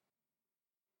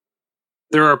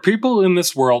There are people in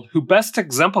this world who best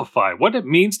exemplify what it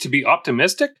means to be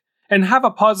optimistic and have a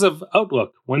positive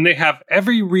outlook when they have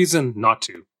every reason not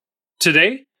to.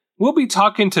 Today, we'll be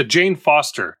talking to Jane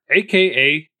Foster,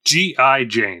 aka G.I.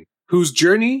 Jane, whose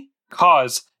journey,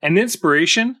 cause, and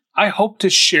inspiration I hope to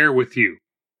share with you.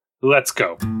 Let's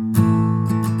go.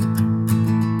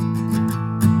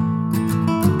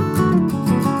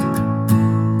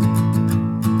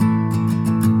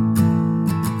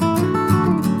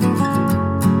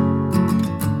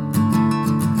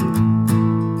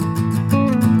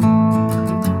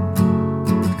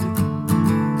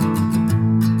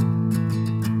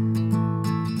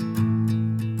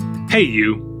 Hey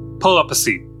you, pull up a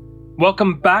seat.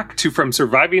 Welcome back to From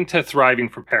Surviving to Thriving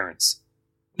for Parents.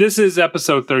 This is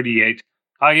episode 38.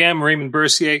 I am Raymond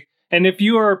Bercier, and if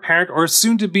you are a parent or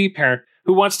soon-to-be parent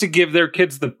who wants to give their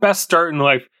kids the best start in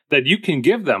life that you can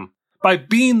give them by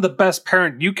being the best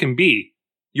parent you can be,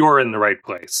 you're in the right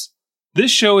place. This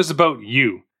show is about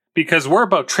you, because we're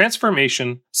about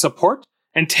transformation, support,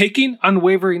 and taking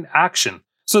unwavering action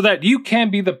so that you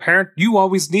can be the parent you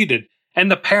always needed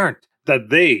and the parent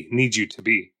that they need you to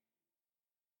be.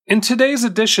 In today's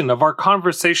edition of our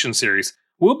conversation series,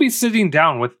 we'll be sitting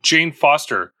down with Jane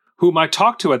Foster, whom I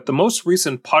talked to at the most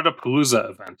recent Podapalooza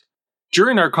event.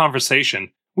 During our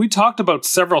conversation, we talked about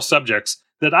several subjects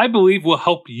that I believe will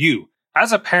help you,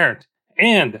 as a parent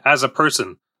and as a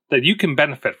person, that you can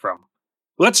benefit from.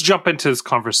 Let's jump into this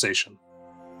conversation.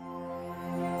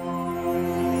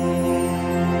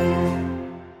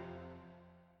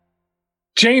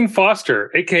 Jane Foster,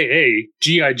 aka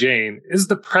G.I. Jane, is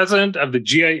the president of the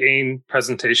G.I. Jane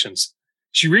Presentations.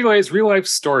 She relays real-life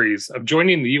stories of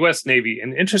joining the U.S. Navy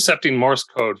and intercepting Morse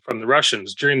code from the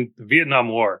Russians during the Vietnam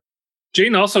War.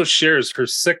 Jane also shares her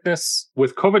sickness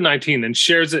with COVID-19 and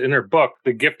shares it in her book,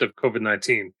 The Gift of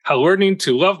COVID-19, How Learning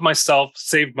to Love Myself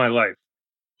Saved My Life.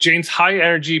 Jane's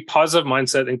high-energy, positive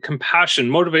mindset and compassion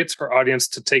motivates her audience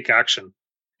to take action.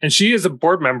 And she is a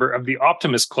board member of the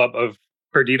Optimism Club of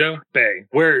Perdido Bay,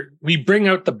 where we bring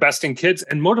out the best in kids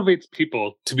and motivate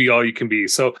people to be all you can be.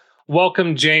 So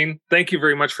welcome, Jane. Thank you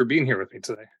very much for being here with me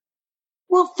today.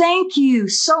 Well, thank you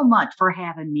so much for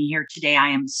having me here today. I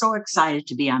am so excited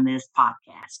to be on this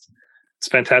podcast. It's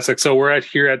fantastic. So we're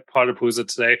here at Podapalooza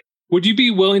today. Would you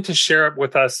be willing to share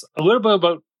with us a little bit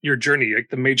about your journey, like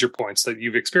the major points that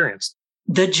you've experienced?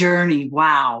 The journey.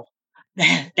 Wow.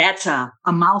 That's a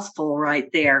mouthful right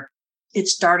there. It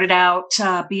started out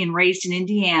being raised in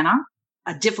Indiana,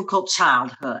 a difficult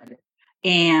childhood.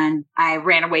 And I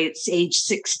ran away at age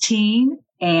 16.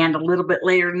 And a little bit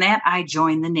later than that, I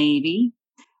joined the Navy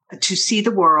to see the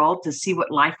world, to see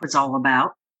what life was all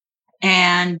about,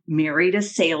 and married a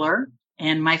sailor.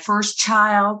 And my first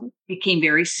child became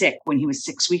very sick when he was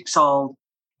 6 weeks old.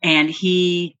 And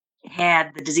he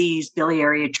had the disease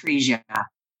biliary atresia.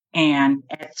 And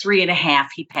at 3.5,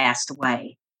 he passed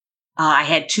away. I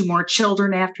had 2 more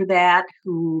children after that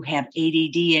who have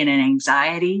ADD and an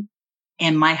anxiety.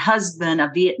 And my husband,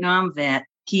 a Vietnam vet,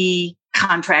 he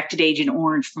contracted Agent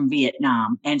Orange from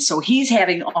Vietnam. And so he's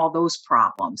having all those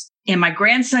problems. And my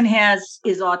grandson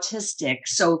is autistic.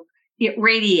 So it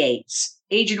radiates.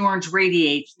 Agent Orange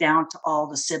radiates down to all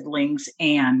the siblings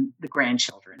and the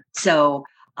grandchildren. So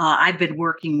I've been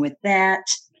working with that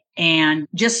and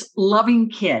just loving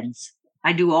kids.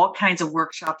 I do all kinds of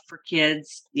workshops for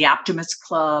kids. The Optimism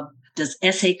Club does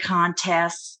essay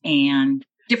contests and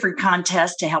different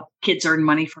contests to help kids earn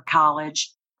money for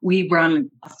college. We run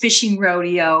a fishing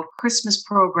rodeo, Christmas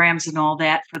programs and all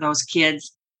that for those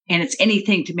kids. And it's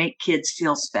anything to make kids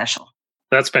feel special.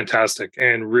 That's fantastic.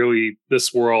 And really,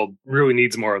 this world really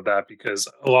needs more of that because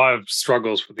a lot of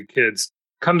struggles for the kids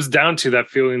comes down to that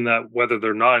feeling that whether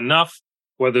they're not enough,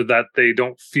 whether that they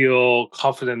don't feel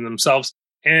confident in themselves.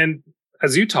 And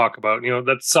as you talk about,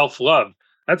 that self-love,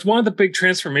 that's one of the big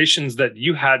transformations that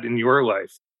you had in your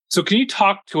life. So can you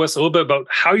talk to us a little bit about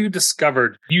how you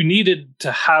discovered you needed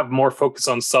to have more focus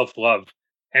on self-love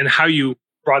and how you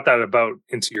brought that about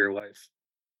into your life?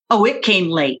 Oh, it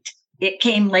came late. It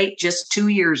came late just 2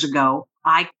 years ago.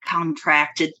 I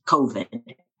contracted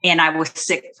COVID and I was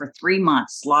sick for 3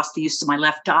 months, lost the use of my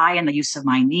left eye and the use of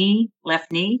my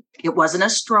left knee. It wasn't a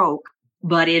stroke,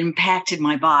 but it impacted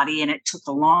my body and it took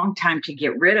a long time to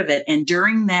get rid of it. And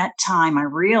during that time, I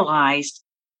realized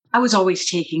I was always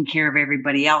taking care of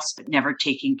everybody else, but never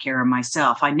taking care of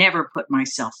myself. I never put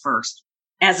myself first.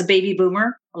 As a baby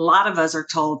boomer, a lot of us are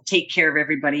told, take care of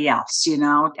everybody else,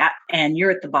 and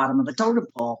you're at the bottom of the totem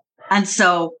pole. And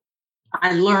so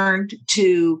I learned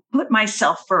to put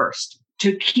myself first,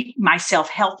 to keep myself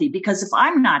healthy, because if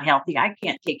I'm not healthy, I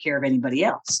can't take care of anybody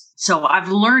else. So I've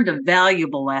learned a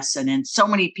valuable lesson, and so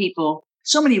many people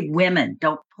so many women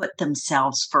don't put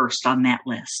themselves first on that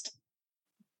list.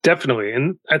 Definitely.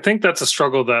 And I think that's a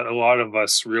struggle that a lot of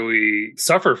us really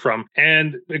suffer from.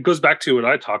 And it goes back to what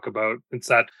I talk about. It's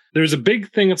that there's a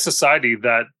big thing in society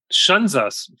that shuns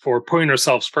us for putting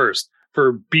ourselves first,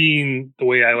 for being, the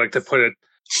way I like to put it,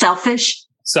 selfish.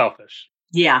 Selfish.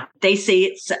 Yeah. They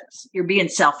say you're being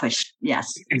selfish.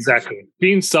 Yes. Exactly.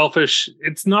 Being selfish.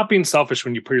 It's not being selfish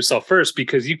when you put yourself first,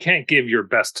 because you can't give your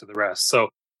best to the rest. So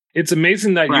it's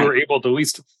amazing that you were able to at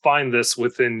least find this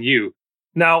within you.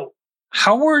 Now,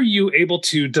 how were you able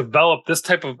to develop this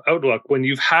type of outlook when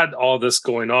you've had all this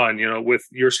going on, with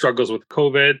your struggles with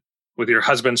COVID, with your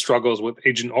husband's struggles with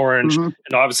Agent Orange, and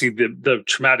obviously the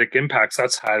traumatic impacts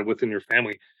that's had within your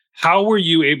family? How were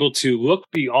you able to look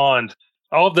beyond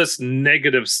all of this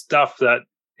negative stuff that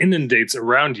inundates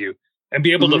around you and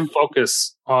be able to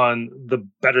focus on the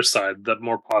better side, the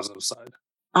more positive side?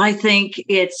 I think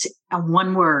it's a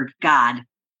one word, God.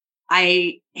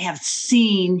 I have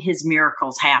seen his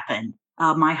miracles happen.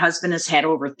 My husband has had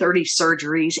over 30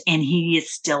 surgeries and he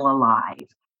is still alive.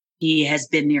 He has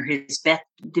been near his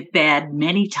bed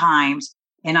many times,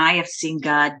 and I have seen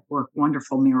God work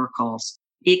wonderful miracles.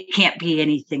 It can't be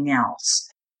anything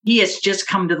else. He has just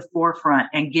come to the forefront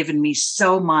and given me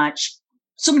so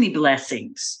many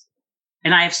blessings.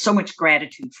 And I have so much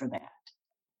gratitude for that.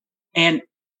 And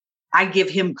I give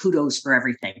him kudos for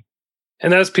everything.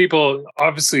 And as people,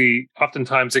 obviously,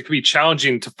 oftentimes it can be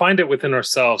challenging to find it within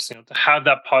ourselves, to have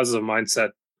that positive mindset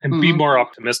and be more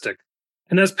optimistic.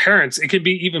 And as parents, it can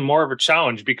be even more of a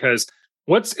challenge, because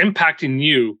what's impacting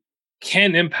you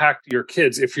can impact your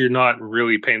kids if you're not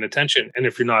really paying attention and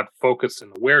if you're not focused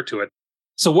and aware to it.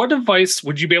 So what advice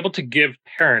would you be able to give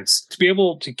parents to be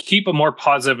able to keep a more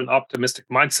positive and optimistic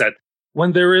mindset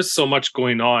when there is so much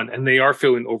going on and they are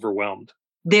feeling overwhelmed?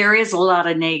 There is a lot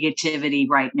of negativity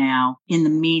right now in the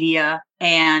media,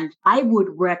 and I would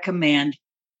recommend,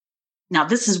 now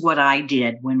this is what I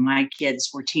did when my kids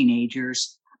were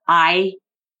teenagers. I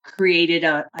created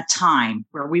a time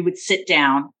where we would sit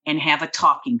down and have a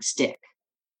talking stick.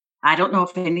 I don't know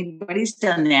if anybody's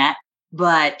done that,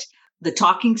 but the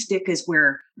talking stick is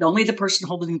where only the person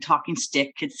holding the talking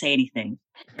stick could say anything.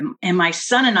 And my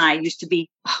son and I used to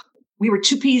be, we were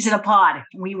two peas in a pod.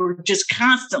 We were just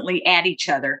constantly at each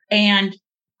other. And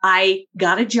I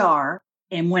got a jar.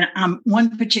 And when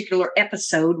one particular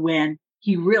episode, when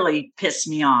he really pissed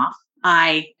me off,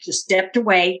 I just stepped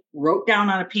away, wrote down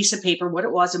on a piece of paper what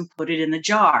it was, and put it in the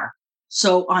jar.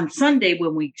 So on Sunday,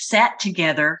 when we sat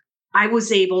together, I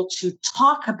was able to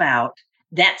talk about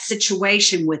that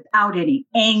situation without any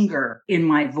anger in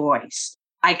my voice.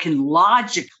 I can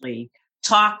logically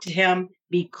talk to him,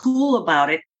 be cool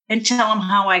about it, and tell him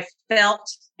how I felt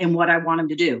and what I want him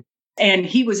to do. And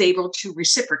he was able to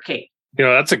reciprocate.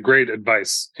 That's a great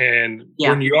advice. And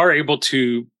when you are able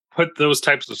to put those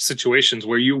types of situations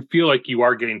where you feel like you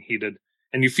are getting heated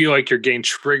and you feel like you're getting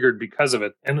triggered because of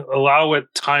it, and allow it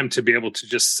time to be able to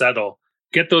just settle,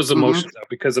 get those emotions out,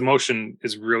 because emotion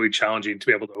is really challenging to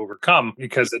be able to overcome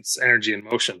because it's energy in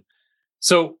motion.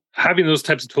 So having those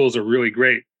types of tools are really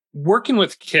great. Working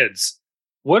with kids,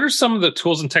 what are some of the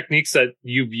tools and techniques that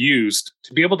you've used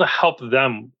to be able to help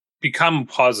them become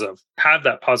positive, have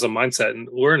that positive mindset and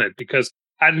learn it? Because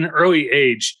at an early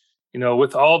age,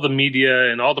 with all the media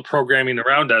and all the programming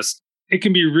around us, it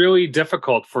can be really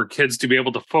difficult for kids to be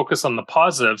able to focus on the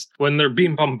positives when they're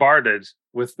being bombarded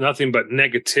with nothing but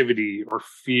negativity or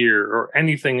fear or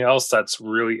anything else that's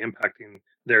really impacting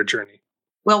their journey.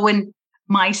 Well, when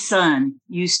my son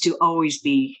used to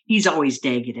he's always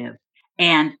negative.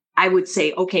 And I would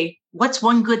say, okay, what's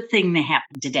one good thing that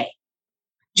happened today?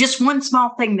 Just one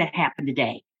small thing that happened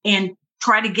today. And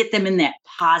try to get them in that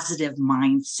positive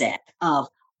mindset of,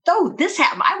 this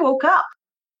happened. I woke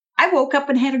up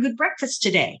and had a good breakfast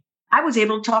today. I was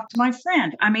able to talk to my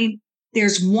friend. I mean,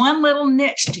 there's one little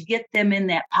niche to get them in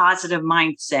that positive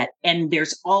mindset. And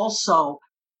there's also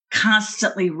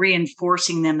constantly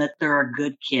reinforcing them that they're a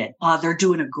good kid. They're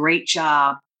doing a great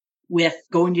job with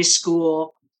going to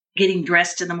school, getting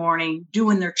dressed in the morning,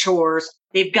 doing their chores.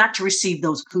 They've got to receive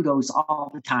those kudos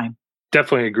all the time.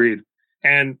 Definitely agreed.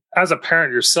 And as a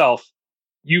parent yourself,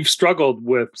 you've struggled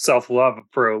with self-love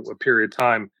for a period of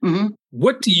time.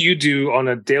 What do you do on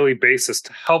a daily basis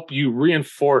to help you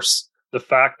reinforce the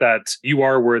fact that you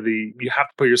are worthy? You have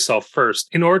to put yourself first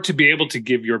in order to be able to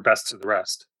give your best to the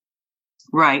rest.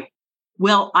 Right.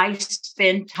 Well, I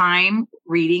spend time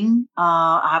reading.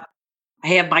 I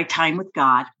have my time with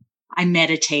God. I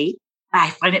meditate.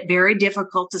 I find it very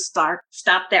difficult to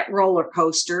stop that roller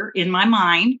coaster in my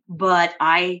mind, but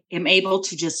I am able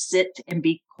to just sit and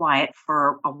be quiet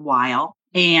for a while.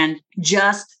 and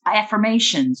just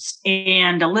affirmations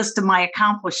and a list of my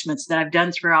accomplishments that I've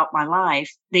done throughout my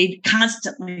life. They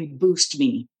constantly boost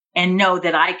me and know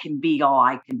that I can be all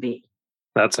I can be.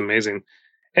 That's amazing.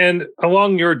 And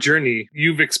along your journey,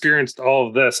 you've experienced all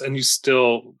of this and you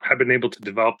still have been able to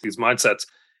develop these mindsets.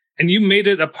 And you made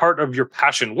it a part of your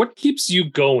passion. What keeps you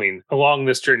going along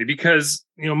this journey? Because,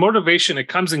 motivation, it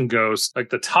comes and goes like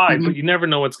the tide, but you never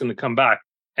know what's going to come back.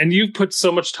 And you've put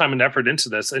so much time and effort into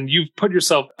this, and you've put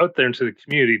yourself out there into the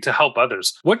community to help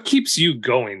others. What keeps you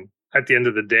going at the end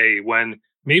of the day when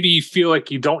maybe you feel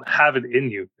like you don't have it in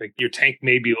you, like your tank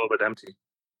may be a little bit empty?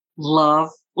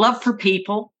 Love for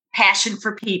people, passion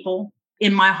for people.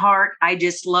 In my heart, I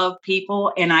just love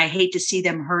people and I hate to see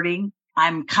them hurting.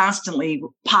 I'm constantly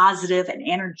positive and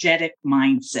energetic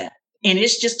mindset. And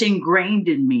it's just ingrained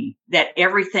in me that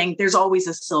everything, there's always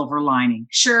a silver lining.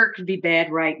 Sure, it could be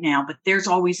bad right now, but there's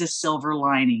always a silver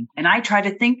lining. And I try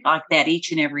to think like that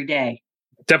each and every day.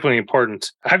 Definitely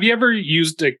important. Have you ever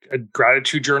used a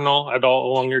gratitude journal at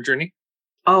all along your journey?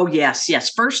 Oh, yes.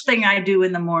 First thing I do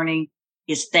in the morning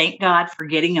is thank God for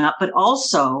getting up, but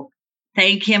also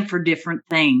thank him for different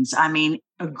things. I mean,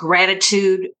 a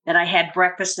gratitude that I had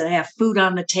breakfast, that I have food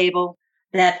on the table,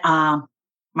 that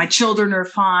my children are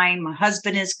fine. My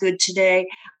husband is good today.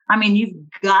 I mean, you've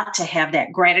got to have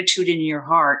that gratitude in your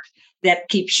heart that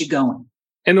keeps you going.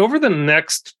 And over the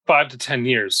next 5 to 10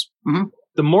 years,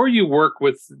 the more you work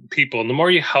with people and the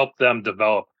more you help them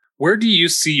develop, where do you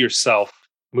see yourself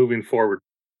moving forward?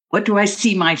 What do I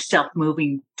see myself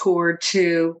moving toward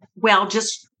to? Well,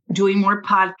 just doing more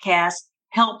podcasts,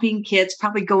 helping kids,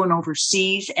 probably going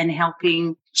overseas and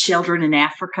helping children in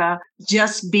Africa,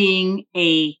 just being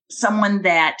someone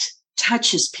that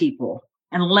touches people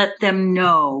and let them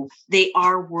know they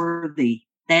are worthy,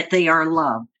 that they are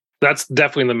loved. That's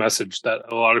definitely the message that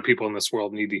a lot of people in this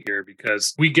world need to hear,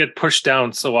 because we get pushed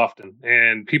down so often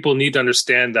and people need to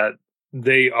understand that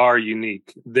they are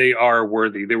unique. They are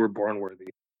worthy. They were born worthy.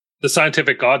 The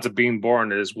scientific odds of being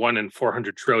born is 1 in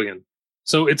 400 trillion.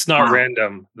 So it's not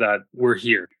random that we're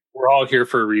here. We're all here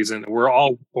for a reason. We're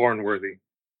all born worthy.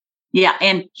 Yeah.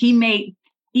 And he made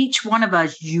each one of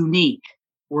us unique.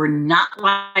 We're not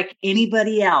like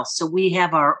anybody else. So we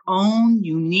have our own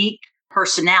unique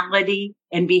personality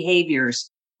and behaviors.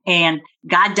 And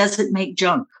God doesn't make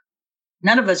junk.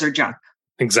 None of us are junk.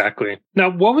 Exactly. Now,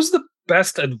 what was the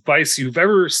best advice you've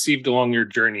ever received along your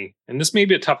journey? And this may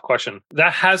be a tough question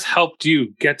that has helped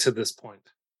you get to this point.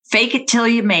 Fake it till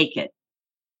you make it.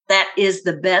 That is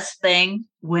the best thing.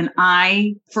 When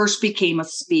I first became a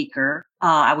speaker,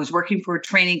 I was working for a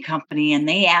training company and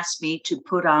they asked me to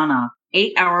put on a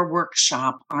 8-hour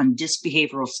workshop on disc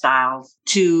behavioral styles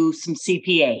to some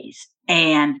CPAs.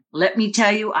 And let me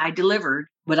tell you, I delivered,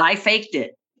 but I faked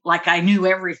it like I knew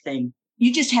everything.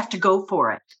 You just have to go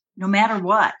for it, no matter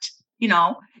what.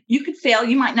 You could fail.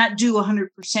 You might not do 100%.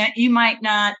 You might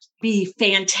not be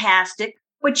fantastic,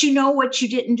 but you know what you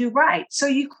didn't do right. So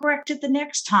you correct it the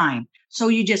next time. So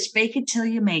you just fake it till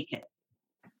you make it.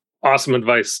 Awesome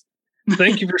advice.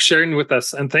 Thank you for sharing with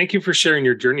us. And thank you for sharing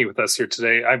your journey with us here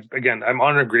today. I'm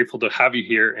honored and grateful to have you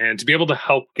here and to be able to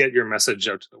help get your message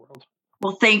out to the world.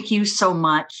 Well, thank you so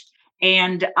much.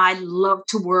 And I love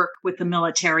to work with the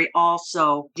military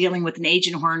also, dealing with an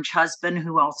Agent Orange husband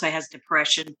who also has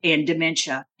depression and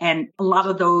dementia. And a lot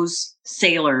of those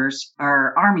sailors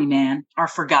or Army men are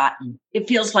forgotten. It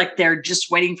feels like they're just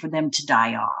waiting for them to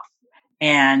die off.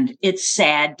 And it's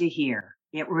sad to hear.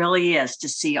 It really is, to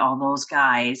see all those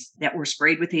guys that were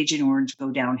sprayed with Agent Orange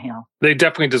go downhill. They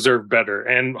definitely deserve better.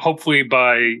 And hopefully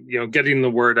by, getting the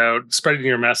word out, spreading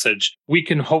your message, we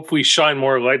can hopefully shine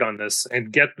more light on this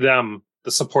and get them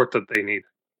the support that they need.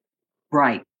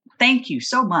 Right. Thank you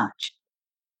so much.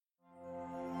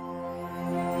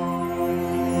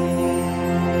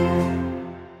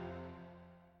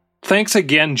 Thanks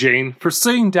again, Jane, for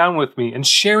sitting down with me and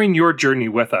sharing your journey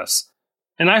with us.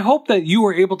 And I hope that you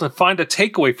were able to find a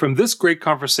takeaway from this great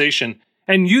conversation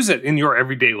and use it in your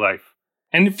everyday life.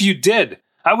 And if you did,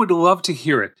 I would love to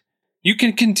hear it. You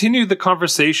can continue the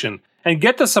conversation and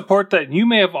get the support that you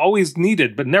may have always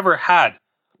needed but never had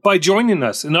by joining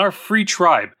us in our free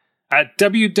tribe at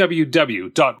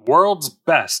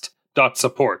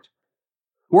www.worldsbest.support.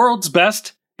 World's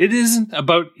Best, it isn't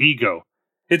about ego.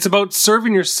 It's about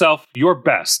serving yourself your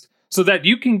best so that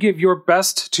you can give your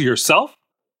best to yourself,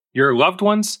 your loved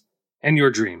ones, and your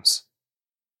dreams.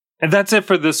 And that's it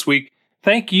for this week.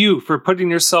 Thank you for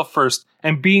putting yourself first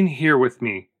and being here with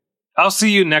me. I'll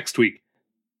see you next week.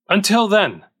 Until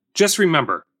then, just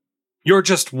remember, you're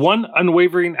just one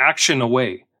unwavering action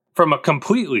away from a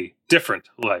completely different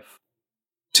life.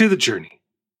 To the journey.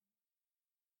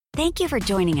 Thank you for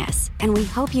joining us, and we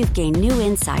hope you've gained new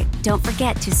insight. Don't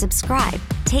forget to subscribe,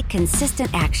 take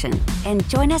consistent action, and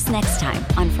join us next time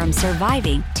on From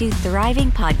Surviving to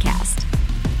Thriving podcast.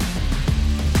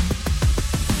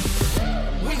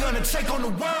 We're gonna take on the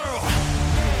world.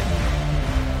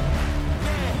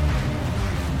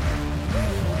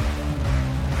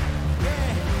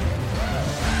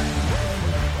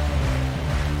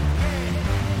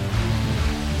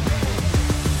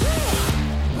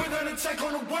 Take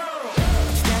on the world.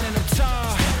 Standing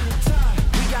tall.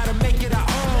 We gotta make it our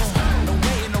own. No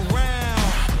waiting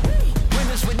around.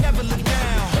 Winners would never look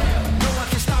down. No one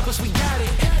can stop us, we got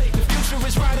it. The future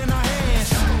is right in our hands.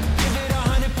 Give it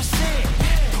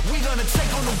 100%. We gonna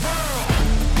take on the world.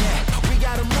 Yeah, we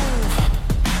gotta move.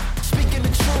 Speaking the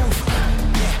truth.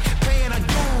 Yeah, paying our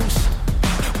dues.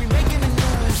 We making the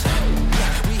news.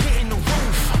 Yeah, we hitting the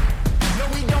roof. No,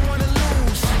 we don't wanna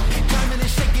lose. Climbing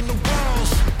and shaking the walls.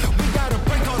 Gotta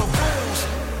break all the rules.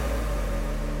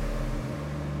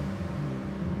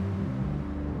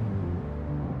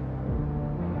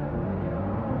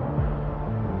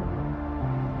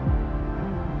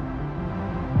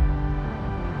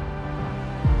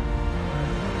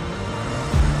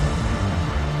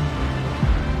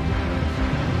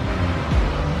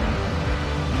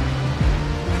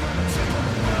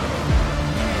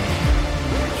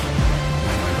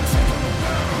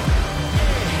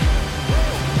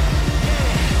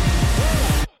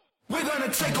 We're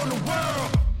gonna take on the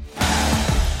world.